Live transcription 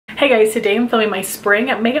Hey guys, today I'm filming my spring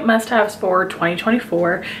makeup must-haves for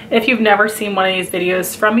 2024. If you've never seen one of these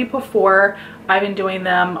videos from me before, I've been doing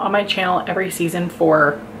them on my channel every season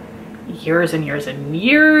for years and years and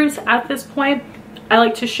years at this point. I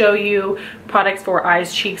like to show you products for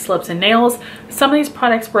eyes, cheeks, lips, and nails. Some of these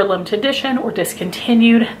products were limited edition or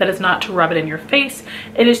discontinued. That is not to rub it in your face.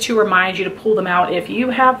 It is to remind you to pull them out if you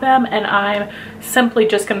have them, and I'm simply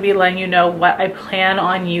just going to be letting you know what I plan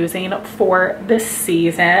on using for this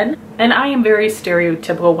season. And I am very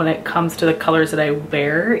stereotypical when it comes to the colors that I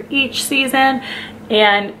wear each season,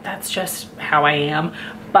 and that's just how I am.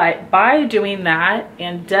 But by doing that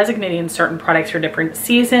and designating certain products for different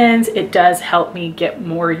seasons, it does help me get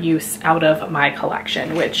more use out of my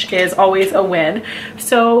collection, which is always a win.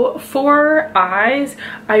 So for eyes,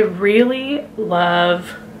 I really love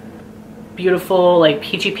beautiful like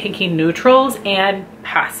peachy pinky neutrals and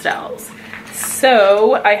pastels.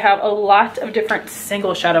 So I have a lot of different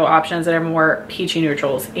single shadow options that are more peachy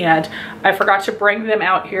neutrals, and I forgot to bring them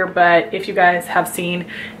out here, but if you guys have seen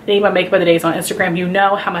any of my makeup of the days on Instagram, you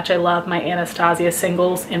know how much I love my Anastasia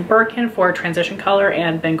singles in Birkin for transition color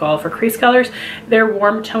and Bengal for crease colors. They're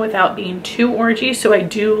warm tone without being too orangey, so I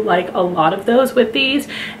do like a lot of those with these.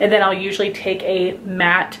 And then I'll usually take a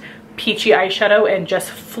matte peachy eyeshadow and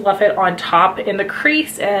just fluff it on top in the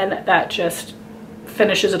crease, and that just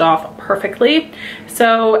finishes it off perfectly.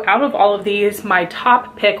 So out of all of these, my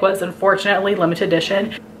top pick was unfortunately limited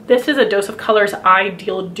edition. This is a Dose of Colors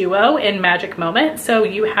Ideal Duo in Magic Moment. So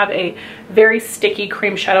you have a very sticky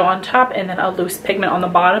cream shadow on top and then a loose pigment on the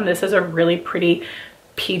bottom. This is a really pretty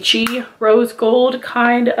peachy rose gold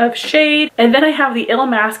kind of shade. And then I have the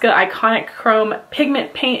Illamasqua Iconic Chrome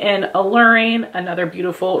Pigment Paint in Alluring, another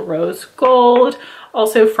beautiful rose gold.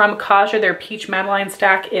 Also from Kaja, their Peach Madeline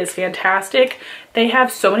stack is fantastic. They have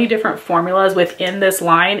so many different formulas within this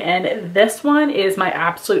line, and this one is my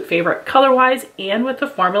absolute favorite color-wise and with the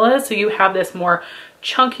formulas. So you have this more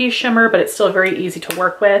chunky shimmer, but it's still very easy to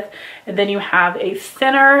work with. And then you have a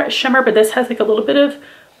thinner shimmer, but this has like a little bit of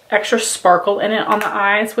extra sparkle in it on the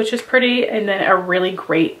eyes, which is pretty. And then a really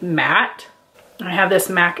great matte. I have this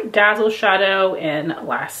MAC Dazzle shadow in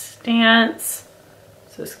Last Dance.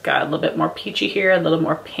 So it's got a little bit more peachy here, a little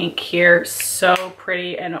more pink here. So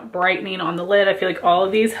pretty and brightening on the lid. I feel like all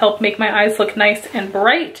of these help make my eyes look nice and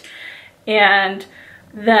bright. And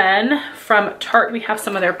then from Tarte, we have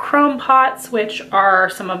some of their Chrome Pots, which are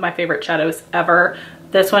some of my favorite shadows ever.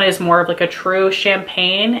 This one is more of like a true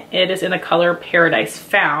champagne. It is in the color Paradise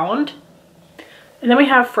Found. And then we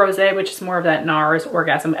have Froze, which is more of that NARS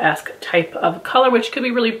Orgasm-esque type of color, which could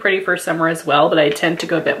be really pretty for summer as well, but I tend to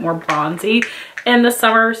go a bit more bronzy in the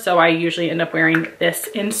summer, so I usually end up wearing this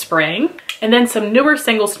in spring. And then some newer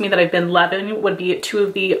singles to me that I've been loving would be two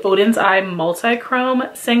of the Oden's Eye Multi-Chrome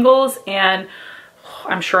singles, and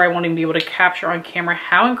I'm sure I won't even be able to capture on camera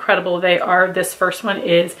how incredible they are. This first one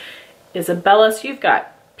is Isabella, so you've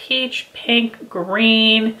got peach, pink,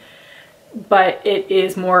 green, but it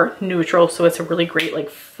is more neutral, so it's a really great like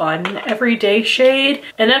fun everyday shade.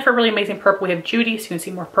 And then for really amazing purple, we have Judy, so you can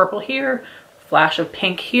see more purple here, flash of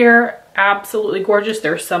pink here. Absolutely gorgeous.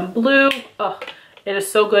 There's some blue. Oh, it is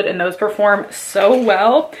so good, and those perform so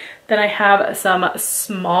well. Then I have some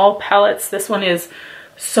small palettes. This one is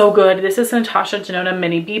so good. This is Natasha Denona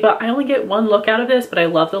Mini Biba. I only get one look out of this, but I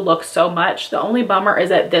love the look so much. The only bummer is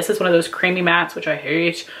that this is one of those creamy mattes, which I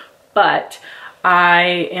hate, but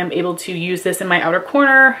I am able to use this in my outer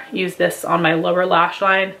corner, use this on my lower lash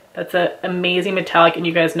line. That's an amazing metallic, and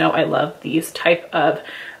you guys know I love these type of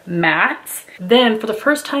mattes. Then for the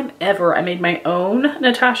first time ever, I made my own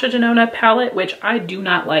Natasha Denona palette, which I do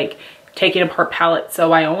not like taking apart palettes,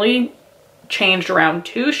 so I only changed around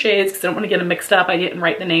 2 shades because I don't want to get them mixed up. I didn't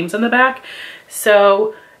write the names on the back.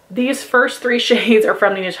 So these first 3 shades are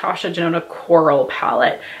from the Natasha Denona Coral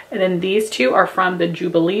palette, and then these 2 are from the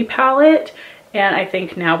Jubilee palette. And I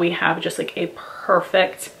think now we have just like a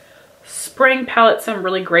perfect spring palette, some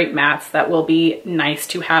really great mattes that will be nice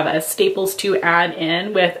to have as staples to add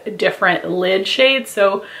in with different lid shades.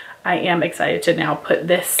 So I am excited to now put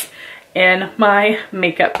this in my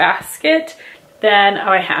makeup basket. Then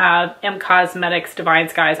I have M Cosmetics Divine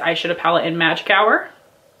Skies Eyeshadow Palette in Magic Hour.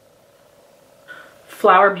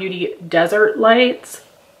 Flower Beauty Desert Lights,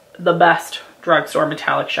 the best drugstore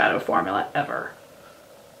metallic shadow formula ever.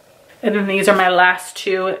 And then these are my last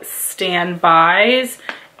 2 standbys.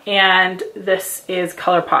 And this is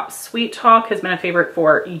ColourPop Sweet Talk, has been a favorite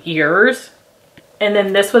for years. And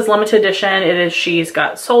then this was limited edition. It is She's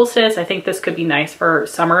Got Solstice. I think this could be nice for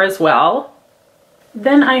summer as well.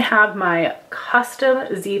 Then I have my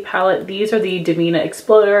custom Z palette. These are the Divina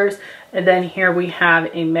Exploders. And then here we have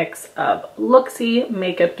a mix of Looksy,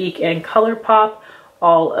 Makeup Geek, and ColourPop.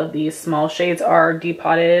 All of these small shades are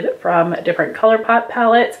depotted from different ColourPop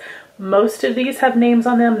palettes. Most of these have names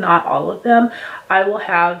on them, not all of them. I will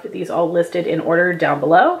have these all listed in order down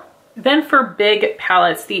below. Then for big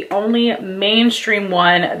palettes, the only mainstream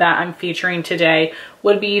one that I'm featuring today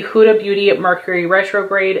would be Huda Beauty Mercury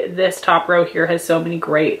Retrograde. This top row here has so many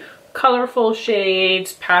great colorful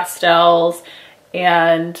shades, pastels,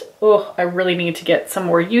 and oh, I really need to get some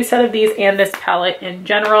more use out of these and this palette in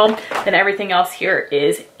general. And everything else here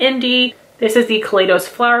is indie. This is the Kaleidos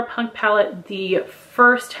Flower Punk palette. The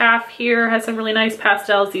first half here has some really nice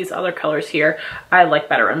pastels. These other colors here I like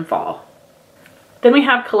better in fall. Then we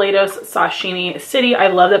have Kaleidos Sashimi City. I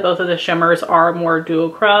love that both of the shimmers are more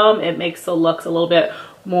duochrome. It makes the looks a little bit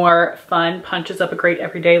more fun, punches up a great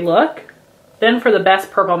everyday look. Then for the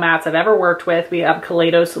best purple mattes I've ever worked with, we have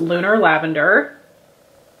Kaleidos Lunar Lavender.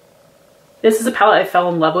 This is a palette I fell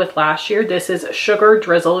in love with last year. This is Sugar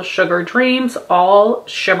Drizzle Sugar Dreams, all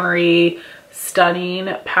shimmery,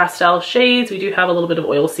 stunning pastel shades. We do have a little bit of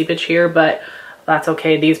oil seepage here, but that's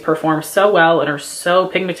okay. These perform so well and are so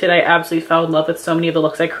pigmented. I absolutely fell in love with so many of the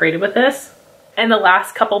looks I created with this. And the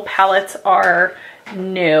last couple palettes are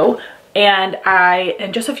new. And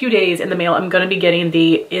in just a few days in the mail, I'm going to be getting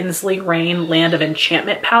the Inslee Rain Land of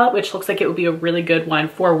Enchantment palette, which looks like it would be a really good one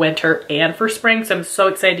for winter and for spring. So I'm so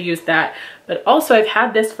excited to use that. But also I've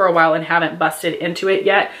had this for a while and haven't busted into it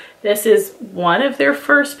yet. This is one of their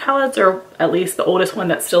first palettes, or at least the oldest one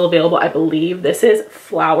that's still available, I believe. This is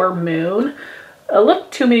Flower Moon.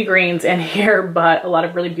 Look, too many greens in here, but a lot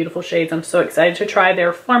of really beautiful shades. I'm so excited to try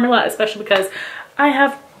their formula, especially because I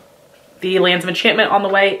have the Lands of Enchantment on the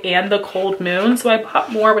way and the Cold Moon, so I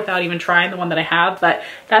bought more without even trying the one that I have, but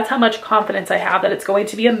that's how much confidence I have that it's going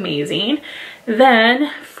to be amazing.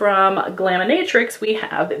 Then from Glaminatrix, we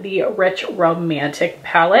have the Rich Romantic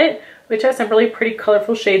palette, which has some really pretty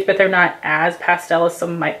colorful shades, but they're not as pastel as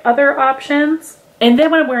some of my other options. And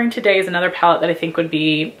then what I'm wearing today is another palette that I think would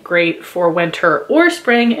be great for winter or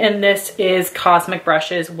spring, and this is Cosmic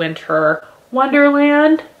Brushes Winter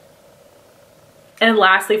Wonderland. And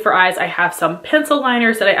lastly for eyes, I have some pencil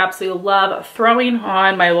liners that I absolutely love throwing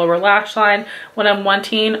on my lower lash line when I'm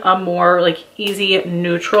wanting a more like easy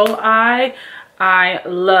neutral eye. I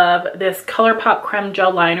love this ColourPop Creme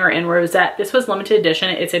Gel Liner in Rosette. This was limited edition.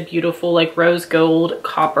 It's a beautiful like rose gold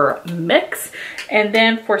copper mix. And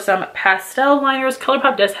then for some pastel liners,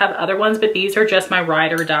 ColourPop does have other ones, but these are just my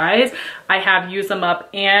ride or dies. I have used them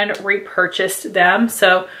up and repurchased them.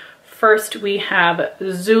 So first we have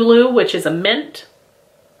Zulu, which is a mint,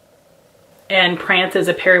 and Prance is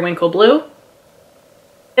a periwinkle blue.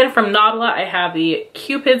 Then from Nabla, I have the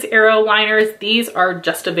Cupid's Arrow liners. These are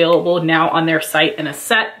just available now on their site in a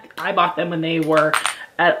set. I bought them when they were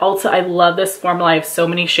at Ulta. I love this formula. I have so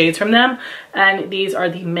many shades from them. And these are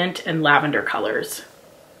the mint and lavender colors.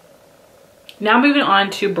 Now moving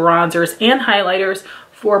on to bronzers and highlighters.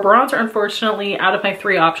 For bronzer, unfortunately, out of my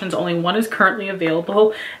 3 options, only one is currently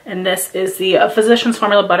available, and this is the Physicians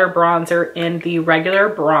Formula Butter Bronzer in the regular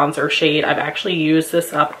bronzer shade. I've actually used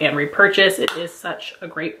this up and repurchased. It is such a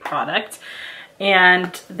great product.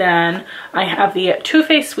 And then I have the Too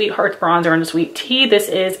Faced Sweethearts Bronzer in Sweet Tea. This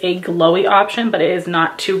is a glowy option, but it is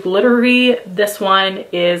not too glittery. This one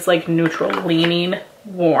is like neutral leaning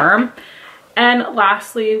warm. And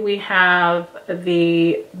lastly, we have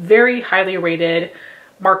the very highly rated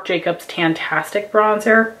Marc Jacobs Tantastic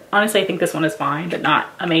Bronzer. Honestly, I think this one is fine, but not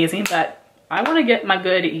amazing, but I want to get my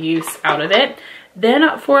good use out of it.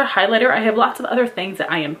 Then for highlighter, I have lots of other things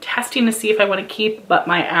that I am testing to see if I want to keep, but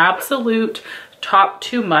my absolute top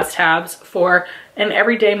 2 must-haves for an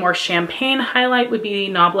everyday more champagne highlight would be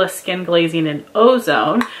the Nabla Skin Glazing in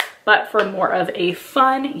Ozone. But for more of a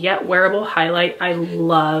fun yet wearable highlight, I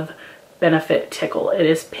love Benefit Tickle. It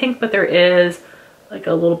is pink, but there is like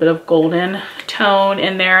a little bit of golden tone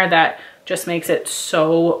in there that just makes it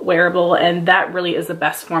so wearable, and that really is the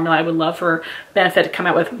best formula. I would love for Benefit to come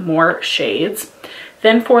out with more shades.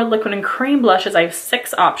 Then for liquid and cream blushes, I have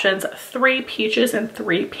 6 options, 3 peaches and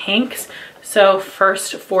 3 pinks. So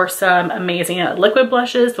first for some amazing liquid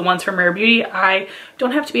blushes, the ones from Rare Beauty. I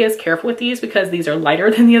don't have to be as careful with these because these are lighter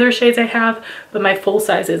than the other shades I have, but my full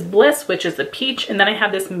size is Bliss, which is the peach, and then I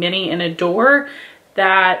have this mini in Adore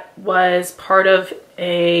that was part of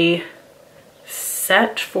a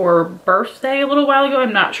set for birthday a little while ago.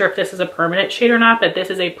 I'm not sure if this is a permanent shade or not, but this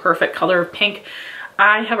is a perfect color of pink.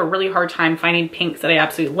 I have a really hard time finding pinks that I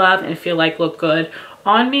absolutely love and feel like look good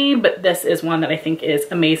on me, but this is one that I think is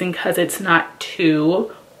amazing because it's not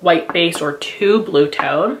too white based or too blue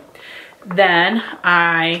tone. Then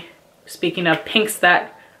speaking of pinks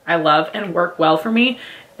that I love and work well for me.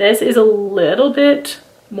 This is a little bit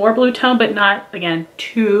more blue tone, but not, again,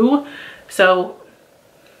 too. So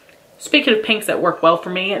speaking of pinks that work well for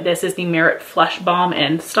me, this is the Merit Flesh Balm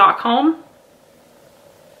in Stockholm.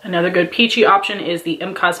 Another good peachy option is the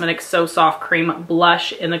Cosmetics So Soft Cream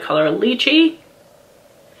Blush in the color Lychee.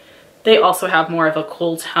 They also have more of a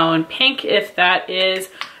cool tone pink if that is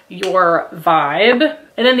your vibe.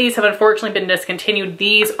 And then these have unfortunately been discontinued.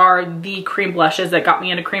 These are the cream blushes that got me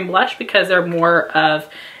into cream blush because they're more of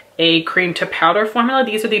a cream to powder formula.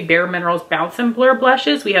 These are the Bare Minerals Bounce and Blur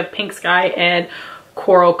blushes. We have Pink Sky and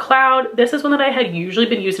Coral Cloud. This is one that I had usually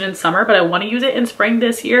been using in summer, but I want to use it in spring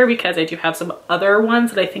this year because I do have some other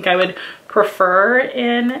ones that I think I would prefer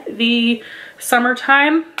in the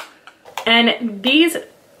summertime.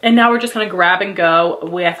 And now we're just going to grab and go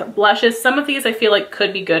with blushes. Some of these I feel like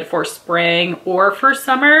could be good for spring or for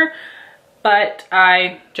summer, but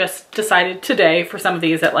I just decided today for some of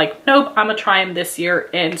these that like, nope, I'm gonna try them this year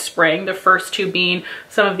in spring. The first two being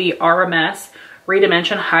some of the RMS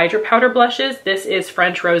Redimension Hydra Powder blushes. This is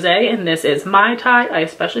French Rosé and this is Mai Tai. I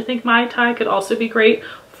especially think Mai Tai could also be great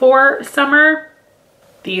for summer.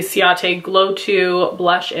 The Ciate Glow 2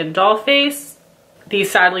 blush in Doll Face. The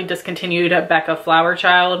sadly discontinued Becca Flower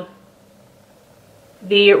Child.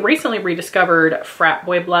 The recently rediscovered Frat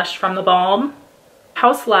Boy blush from the Balm.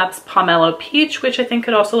 House Labs Pomelo Peach, which I think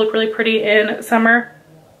could also look really pretty in summer.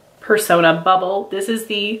 Persona Bubble. This is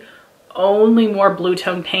the only more blue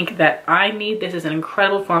tone pink that I need. This is an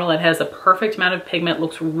incredible formula. It has a perfect amount of pigment,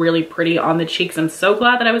 looks really pretty on the cheeks. I'm so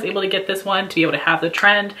glad that I was able to get this one to be able to have the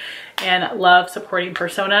trend, and love supporting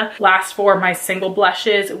Persona. Last for my single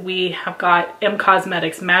blushes, we have got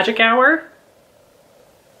Cosmetics Magic Hour.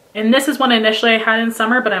 And this is one initially I had in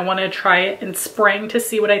summer, but I want to try it in spring to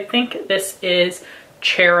see what I think. This is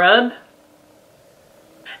Cherub.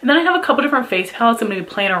 And then I have a couple different face palettes I'm going to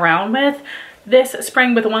be playing around with this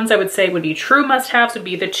spring, but the ones I would say would be true must-haves would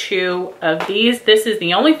be the two of these. This is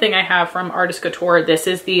the only thing I have from Artist Couture. This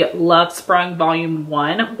is the Love Sprung Volume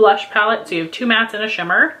 1 blush palette. So you have two mattes and a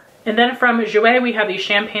shimmer. And then from Jouer, we have the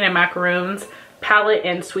Champagne and Macaroons palette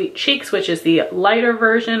in Sweet Cheeks, which is the lighter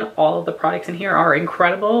version. All of the products in here are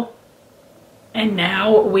incredible. And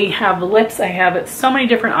now we have lips. I have so many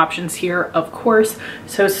different options here, of course.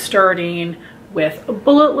 So starting with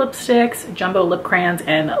bullet lipsticks, jumbo lip crayons,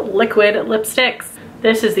 and liquid lipsticks.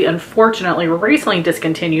 This is the unfortunately recently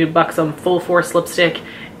discontinued Buxom Full Force lipstick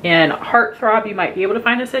in Heartthrob. You might be able to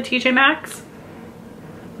find this at TJ Maxx.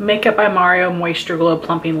 Makeup by Mario Moisture Glow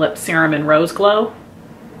Plumping Lip Serum in Rose Glow.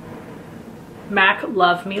 MAC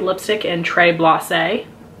Love Me lipstick in Très Blasé.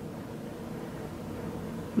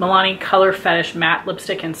 Milani Color Fetish Matte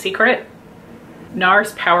lipstick in Secret.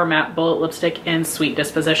 NARS Power Matte Bullet lipstick in Sweet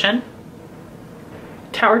Disposition.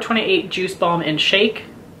 Tower 28 Juice Balm in Shake.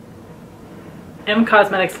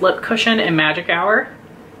 Cosmetics Lip Cushion in Magic Hour.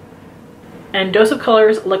 And Dose of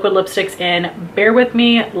Colors liquid lipsticks in Bear With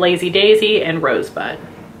Me, Lazy Daisy, and Rosebud.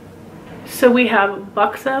 So we have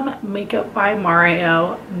Buxom, Makeup by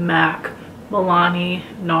Mario, MAC, Milani,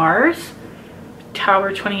 NARS,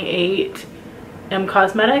 Tower 28,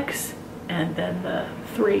 Cosmetics, and then the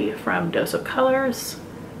three from Dose of Colors.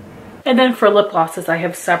 And then for lip glosses, I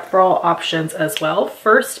have several options as well.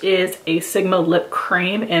 First is a Sigma Lip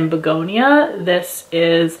Cream in Begonia. This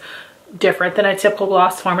is different than a typical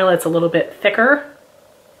gloss formula. It's a little bit thicker.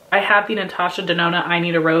 I have the Natasha Denona I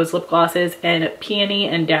Need a Rose lip glosses in Peony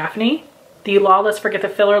and Daphne. The Lawless Forget the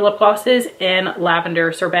Filler lip glosses in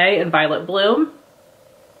Lavender Sorbet and Violet Bloom.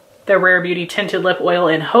 The Rare Beauty Tinted Lip Oil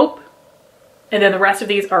in Hope. And then the rest of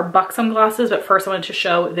these are Buxom glosses, but first I wanted to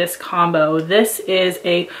show this combo. This is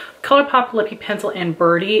a ColourPop Lippie Pencil in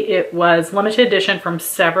Birdie. It was limited edition from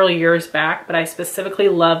several years back, but I specifically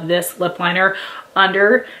love this lip liner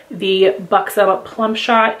under the Buxom Plum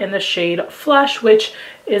Shot in the shade Flush, which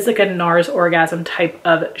is like a NARS Orgasm type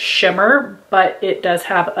of shimmer, but it does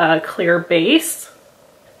have a clear base.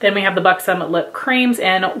 Then we have the Buxom Lip Creams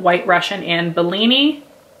in White Russian and Bellini.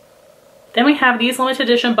 Then we have these limited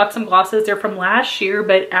edition Buxom glosses. They're from last year,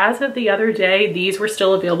 but as of the other day, these were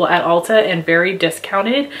still available at Ulta and very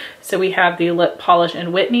discounted. So we have the Lip Polish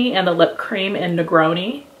in Whitney and the Lip Cream in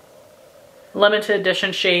Negroni. Limited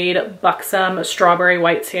edition shade Buxom Strawberry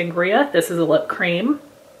White Sangria. This is a lip cream.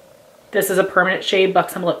 This is a permanent shade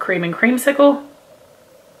Buxom Lip Cream in Creamsicle.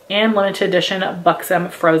 And limited edition Buxom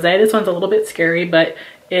Frosé. This one's a little bit scary, but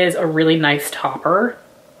is a really nice topper.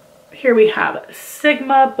 Here we have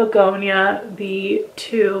Sigma, Begonia, the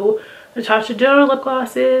two Natasha Denona lip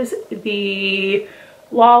glosses, the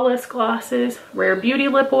Lawless glosses, Rare Beauty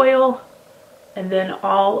lip oil, and then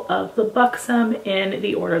all of the Buxom in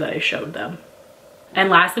the order that I showed them. And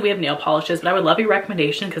lastly, we have nail polishes, but I would love your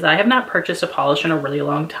recommendation because I have not purchased a polish in a really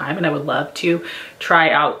long time and I would love to try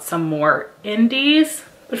out some more indies.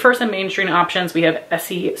 But first, some mainstream options, we have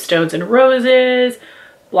Essie Stones and Roses,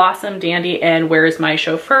 Blossom, Dandy, and Where's My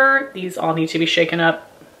Chauffeur. These all need to be shaken up.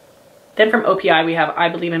 Then from OPI, we have I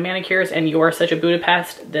Believe in Manicures and You're Such a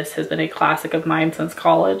Budapest. This has been a classic of mine since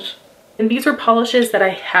college. And these were polishes that I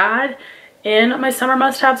had in my summer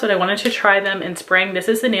must-haves, but I wanted to try them in spring. This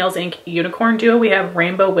is the Nails Inc Unicorn Duo. We have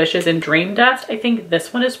Rainbow Wishes and Dream Dust. I think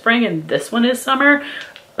this one is spring and this one is summer,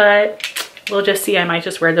 but we'll just see. I might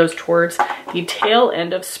just wear those towards the tail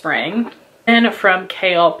end of spring. And from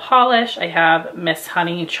Kale Polish, I have Miss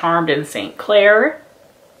Honey, Charmed, and St. Clair.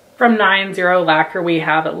 From 90 Lacquer, we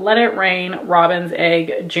have Let It Rain, Robin's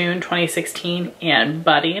Egg, June 2016, and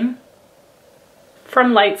Budding.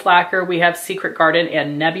 From Lights Lacquer, we have Secret Garden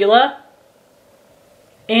and Nebula.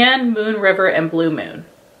 And Moon River and Blue Moon.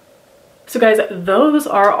 So guys, those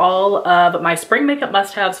are all of my spring makeup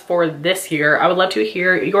must-haves for this year. I would love to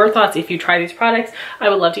hear your thoughts if you try these products. I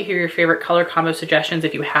would love to hear your favorite color combo suggestions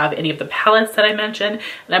if you have any of the palettes that I mentioned.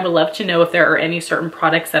 And I would love to know if there are any certain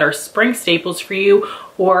products that are spring staples for you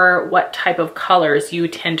or what type of colors you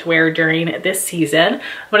tend to wear during this season. I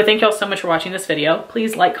want to thank y'all so much for watching this video.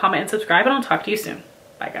 Please like, comment, and subscribe, and I'll talk to you soon.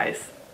 Bye guys.